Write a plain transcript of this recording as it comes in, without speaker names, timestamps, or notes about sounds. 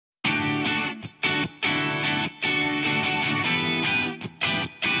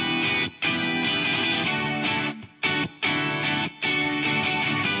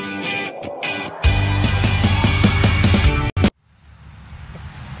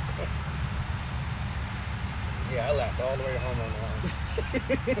I laughed all the way home on that one.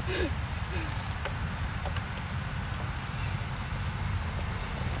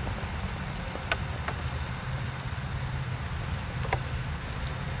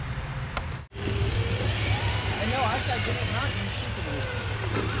 I didn't not use super glue.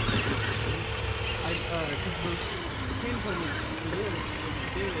 Because those mechanical glue, what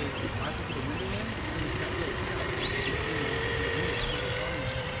you do is I put the window in and it's got little.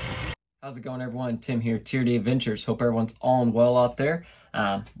 How's it going, everyone? Tim here, TRD Adventures. Hope everyone's all well out there.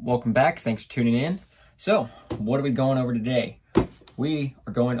 Welcome back. Thanks for tuning in. So, what are we going over today? We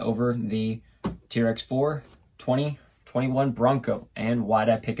are going over the TRX-4 2021 Bronco and why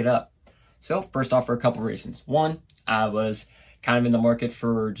did I pick it up? So, first off, for a couple reasons. One, I was kind of in the market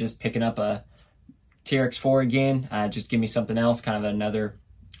for just picking up a TRX-4 again. Just give me something else, kind of another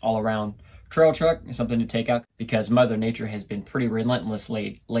all-around trail truck, something to take out, because Mother Nature has been pretty relentless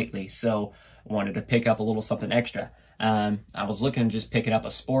lately. So I wanted to pick up a little something extra. I was looking to just picking up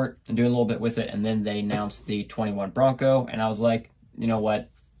a sport and doing a little bit with it, and then they announced the 21 Bronco, and I was like, you know what,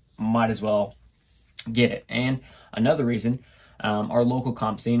 might as well get it. And another reason, our local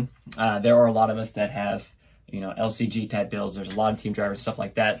comp scene, there are a lot of us that have, you know, LCG type builds. There's a lot of team drivers, stuff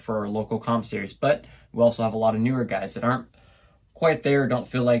like that for our local comp series, but we also have a lot of newer guys that aren't quite there, don't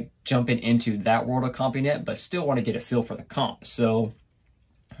feel like jumping into that world of comping yet, but still want to get a feel for the comp. So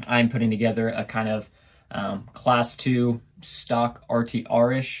I'm putting together a kind of class 2 stock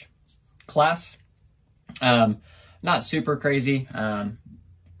RTR-ish class. Not super crazy,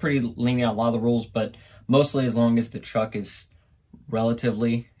 pretty lenient on a lot of the rules, but mostly as long as the truck is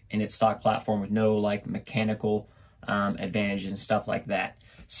relatively in its stock platform with no like mechanical advantage and stuff like that.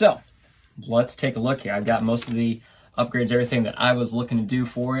 So let's take a look here. I've got most of the upgrades, everything that I was looking to do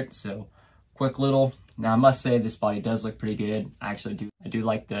for it. So quick little, now I must say this body does look pretty good. I do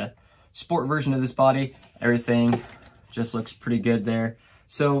like the sport version of this body. Everything just looks pretty good there.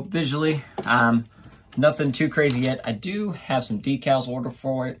 So visually, nothing too crazy yet. I do have some decals ordered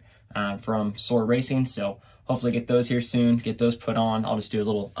for it from Soar Racing, so hopefully get those here soon, get those put on. I'll just do a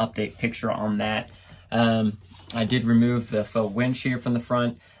little update picture on that. I did remove the faux winch here from the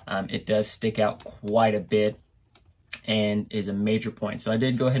front. It does stick out quite a bit and is a major point. So I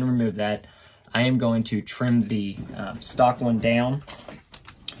did go ahead and remove that. I am going to trim the stock one down.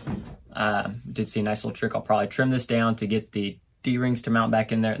 Did see a nice little trick. I'll probably trim this down to get the D-rings to mount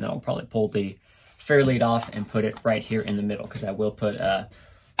back in there, and then I'll probably pull the fair lead off and put it right here in the middle, because I will put a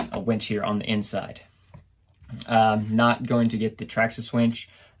winch here on the inside. Not going to get the Traxxas winch.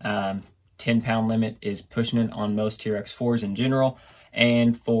 10-pound limit is pushing it on most TRX-4s in general,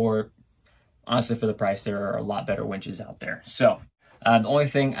 and honestly, for the price, there are a lot better winches out there. So the only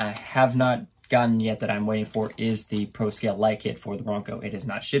thing I have not gotten yet that I'm waiting for is the Pro Scale light kit for the Bronco. It is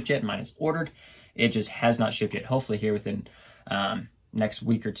not shipped yet. Mine is ordered. It just has not shipped yet. Hopefully here within next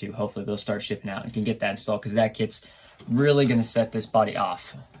week or two, hopefully they'll start shipping out and can get that installed, because that kit's really going to set this body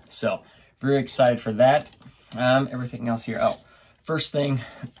off. So very excited for that. Everything else here. Oh, first thing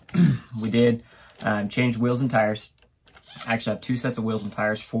we did, change wheels and tires. I actually have 2 sets of wheels and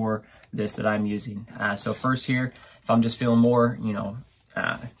tires for this that I'm using. So first here, if I'm just feeling more, you know,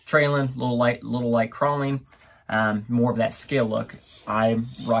 trailing, little light crawling, more of that scale look, I'm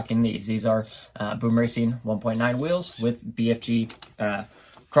rocking these. These are Boom Racing 1.9 wheels with BFG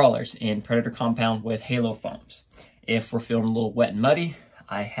Krawlers in Predator compound with Halo foams. If we're feeling a little wet and muddy,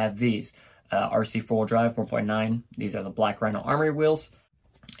 I have these. RC 4-wheel drive 1.9. These are the Black Rhino Armory wheels,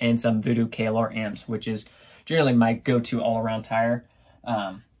 and some Voodoo KLR M's, which is generally my go-to all-around tire,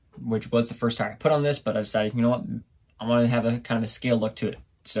 which was the first tire I put on this, but I decided, you know what, I want to have a kind of a scale look to it.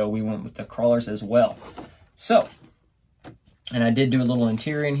 So we went with the Krawlers as well. So, and I did do a little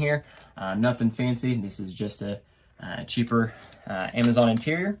interior in here, nothing fancy. This is just a cheaper Amazon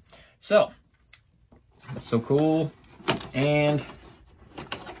interior. So cool, and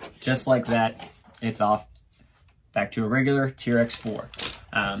just like that, it's off back to a regular TRX-4.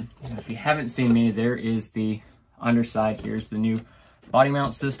 If you haven't seen me, there is the underside. Here's the new body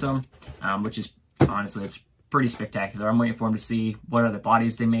mount system, which is honestly, it's pretty spectacular. I'm waiting for them to see what other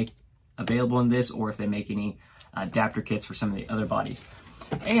bodies they make available in this, or if they make any adapter kits for some of the other bodies.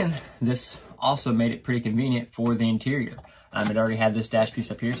 And this also made it pretty convenient for the interior. It already had this dash piece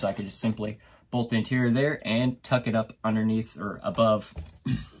up here, so I could just simply bolt the interior there and tuck it up underneath or above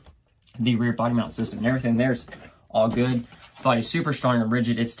the rear body mount system. And everything there's all good. Body's super strong and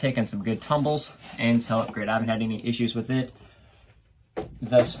rigid. It's taken some good tumbles and it's held up great. I haven't had any issues with it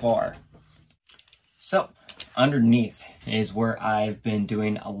thus far. So underneath is where I've been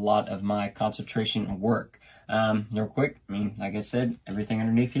doing a lot of my concentration work. Real quick, I mean, like I said, everything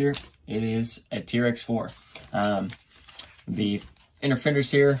underneath here, it is a TRX-4. The inner fenders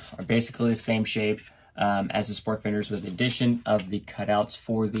here are basically the same shape as the sport fenders, with the addition of the cutouts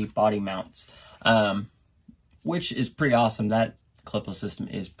for the body mounts, which is pretty awesome. That clipless system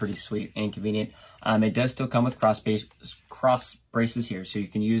is pretty sweet and convenient. It does still come with cross braces here, so you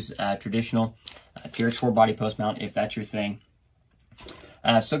can use traditional TRX-4 body post mount if that's your thing.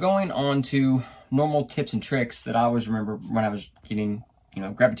 So going on to normal tips and tricks that I always remember when I was getting,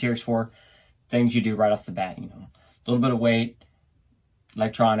 grab a TRX-4, things you do right off the bat, a little bit of weight,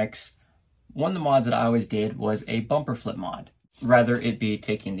 electronics. One of the mods that I always did was a bumper flip mod. Rather it be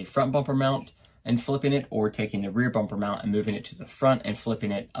taking the front bumper mount and flipping it, or taking the rear bumper mount and moving it to the front and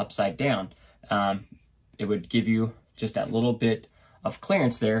flipping it upside down. It would give you just that little bit of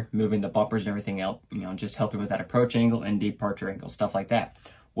clearance there, moving the bumpers and everything else, just helping with that approach angle and departure angle, stuff like that.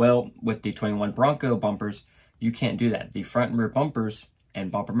 Well, with the 21 Bronco bumpers, you can't do that. The front and rear bumpers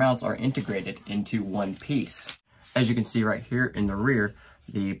and bumper mounts are integrated into one piece. As you can see right here in the rear,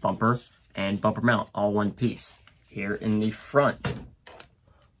 the bumper and bumper mount, all one piece. Here in the front,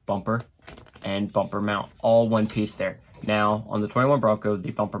 bumper and bumper mount, all one piece there. Now, on the 21 Bronco,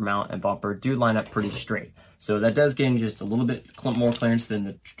 the bumper mount and bumper do line up pretty straight. So that does gain just a little bit more clearance than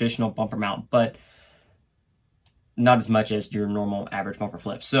the traditional bumper mount, but not as much as your normal average bumper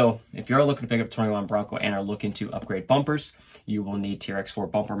flip. So if you're looking to pick up 21 Bronco and are looking to upgrade bumpers, you will need TRX-4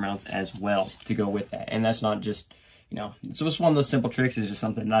 bumper mounts as well to go with that. And that's not just, it's just one of those simple tricks. It's just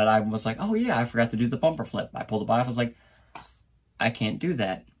something that I was like, oh yeah, I forgot to do the bumper flip. I pulled the body off, I was like, I can't do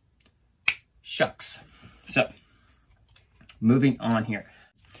that. Shucks. So moving on here.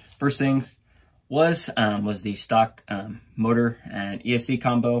 First things was the stock motor and ESC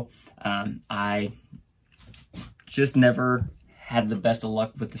combo. I just never had the best of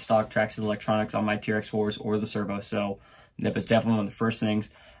luck with the stock Traxxas electronics on my TRX-4s or the servo, so that was definitely one of the first things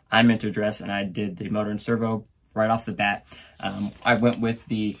I meant to address, and I did the motor and servo right off the bat. I went with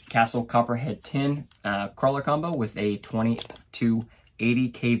the Castle Copperhead 10 crawler combo with a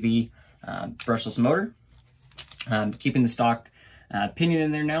 2280 kV brushless motor. Keeping the stock pinion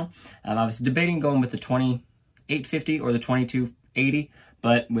in there now. I was debating going with the 2850 or the 2280,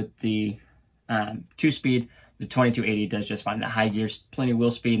 but with the 2-speed, the 2280 does just fine. That high gear's plenty of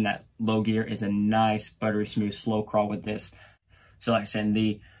wheel speed, and that low gear is a nice, buttery smooth, slow crawl with this. So like I said,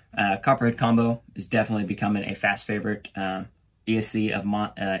 the Copperhead combo is definitely becoming a fast favorite ESC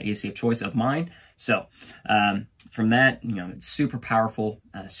of choice of mine. So from that, it's super powerful,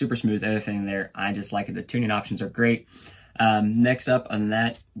 super smooth, everything there. I just like it. The tuning options are great. Next up on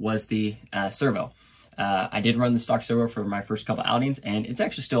that was the servo. I did run the stock servo for my first couple outings, and it's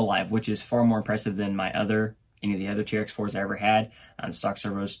actually still alive, which is far more impressive than any of the other TRX-4s I ever had. The stock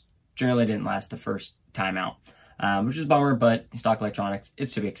servos generally didn't last the first time out, which is a bummer, but stock electronics,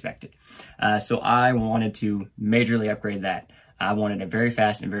 it's to be expected. So I wanted to majorly upgrade that. I wanted a very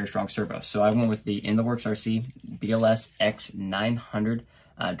fast and very strong servo. So I went with the InTheWorks RC BLS-X900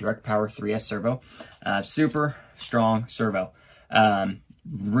 direct power 3S servo. Super strong servo.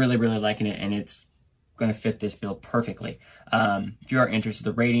 Really, really liking it, and it's going to fit this build perfectly. If you are interested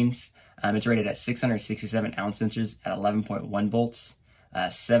in the ratings, it's rated at 667 ounce-inches at 11.1 volts,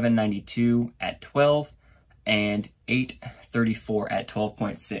 792 at 12, and 834 at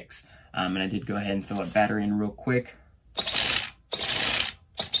 12.6. And I did go ahead and throw a battery in real quick.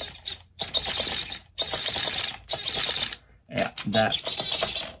 Yeah, that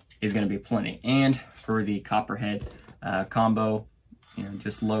is going to be plenty. And for the Copperhead combo,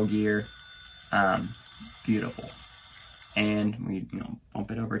 just low gear, beautiful. And we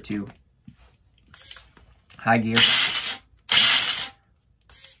bump it over to high gear.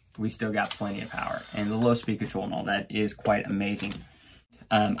 We still got plenty of power, and the low speed control and all that is quite amazing.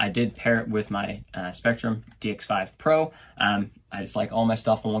 I did pair it with my Spectrum DX5 Pro. I just like all my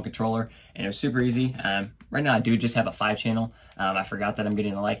stuff on one controller, and it was super easy. Right now I do just have a 5-channel. I forgot that I'm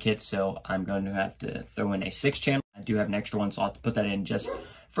getting a light kit, so I'm going to have to throw in a 6-channel. I do have an extra one, so I'll have to put that in just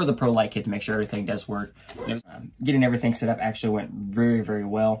for the Pro light kit to make sure everything does work. Getting everything set up actually went very, very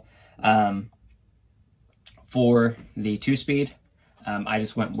well. For the 2-speed, I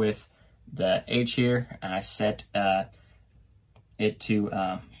just went with the H here, and I set it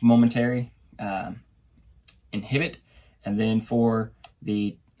to momentary inhibit, and then for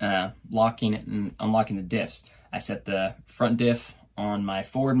the locking and unlocking the diffs, I set the front diff on my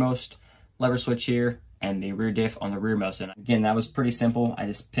forwardmost lever switch here and the rear diff on the rearmost. And again, that was pretty simple. I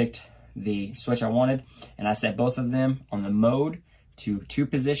just picked the switch I wanted, and I set both of them on the mode to 2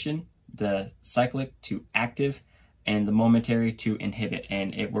 position, the cyclic to active, and the momentary to inhibit,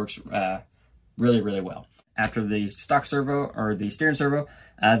 and it works really, really well. after the stock servo or the steering servo,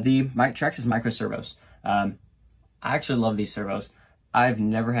 the Traxxas micro servos. I actually love these servos. I've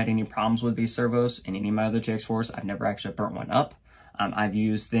never had any problems with these servos in any of my other TRX4s. I've never actually burnt one up. I've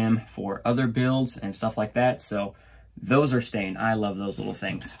used them for other builds and stuff like that, so those are staying. I love those little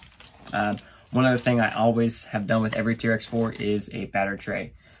things. One other thing I always have done with every TRX4 is a battery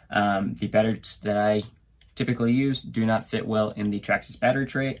tray. The batteries that I typically use do not fit well in the Traxxas battery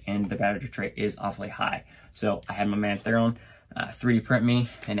tray, and the battery tray is awfully high. So I had my man Theron 3D print me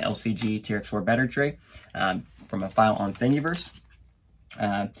an LCG TRX4 battery tray from a file on Thingiverse.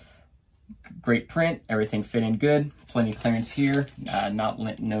 Great print, everything fit in good, plenty of clearance here,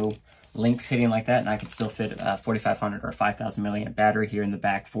 no links hitting like that, and I could still fit a 4500 or 5000 milliamp battery here in the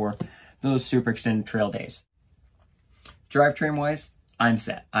back for those super extended trail days. Drivetrain wise, I'm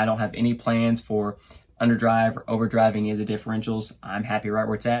set. I don't have any plans for underdrive or overdrive any of the differentials. I'm happy right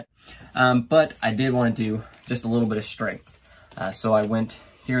where it's at. But I did want to do just a little bit of strength. So I went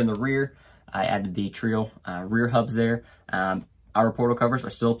here in the rear, I added the Treal rear hubs there. Our portal covers are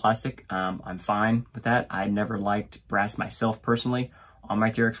still plastic. I'm fine with that. I never liked brass myself personally on my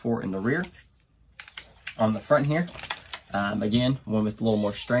TRX4 in the rear. On the front here, again, one with a little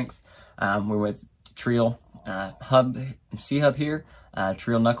more strength. We're with Treal hub, C-hub here,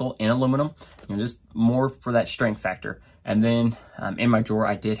 Treal knuckle in aluminum, just more for that strength factor. And then in my drawer,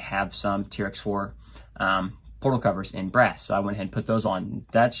 I did have some TRX4 portal covers in brass, so I went ahead and put those on.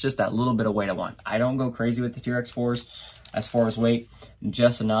 That's just that little bit of weight I want. I don't go crazy with the TRX4s as far as weight,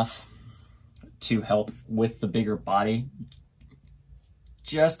 just enough to help with the bigger body,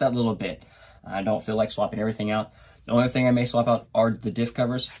 just that little bit. I don't feel like swapping everything out. The only thing I may swap out are the diff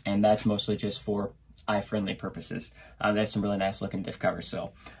covers, and that's mostly just for eye-friendly purposes. There's some really nice looking diff covers,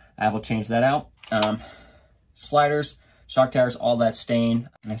 so I will change that out. Sliders, shock towers, all that staying.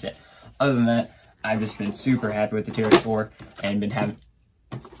 That's it. Other than that, I've just been super happy with the TRX4 and been having,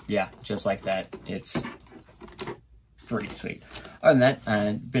 yeah, just like that. It's pretty sweet. Other than that,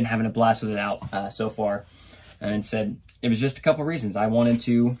 I've been having a blast with it out so far, and said it was just a couple reasons. I wanted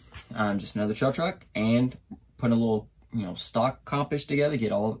to just another trail truck and put a little, stock compish together,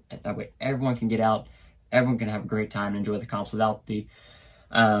 get all that way everyone can get out, everyone can have a great time and enjoy the comps without the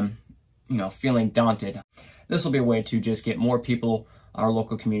feeling daunted. This will be a way to just get more people, our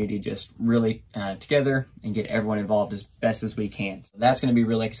local community, just really together and get everyone involved as best as we can. So that's going to be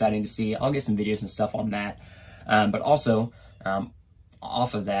really exciting to see. I'll get some videos and stuff on that. But also,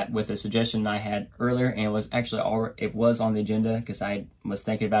 off of that, with a suggestion I had earlier, and it was actually it was on the agenda because I was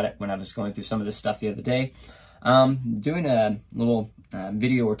thinking about it when I was going through some of this stuff the other day. Doing a little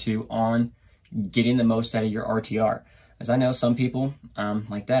video or two on getting the most out of your RTR. As I know some people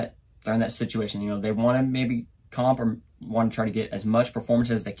like that, they're in that situation. They want to maybe comp or want to try to get as much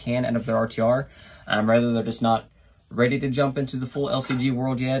performance as they can out of their RTR. Rather, they're just not ready to jump into the full LCG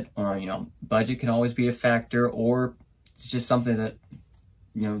world yet, or budget can always be a factor, or it's just something that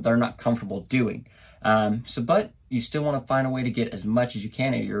they're not comfortable doing. But you still want to find a way to get as much as you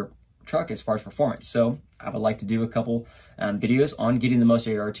can out of your truck as far as performance. So I would like to do a couple videos on getting the most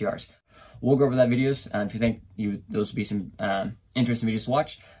out of your RTRs. We'll go over that videos. If you think those would be some interesting videos to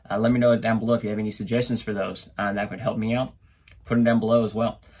watch, let me know down below if you have any suggestions for those. That would help me out. Put them down below as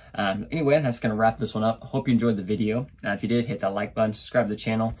well. Anyway, that's going to wrap this one up. Hope you enjoyed the video. If you did, hit that like button, subscribe to the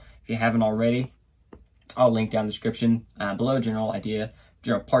channel. If you haven't already, I'll link down in the description below, general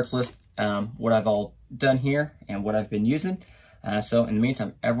parts list, what I've all done here and what I've been using. So in the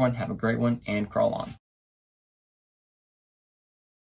meantime, everyone have a great one and crawl on.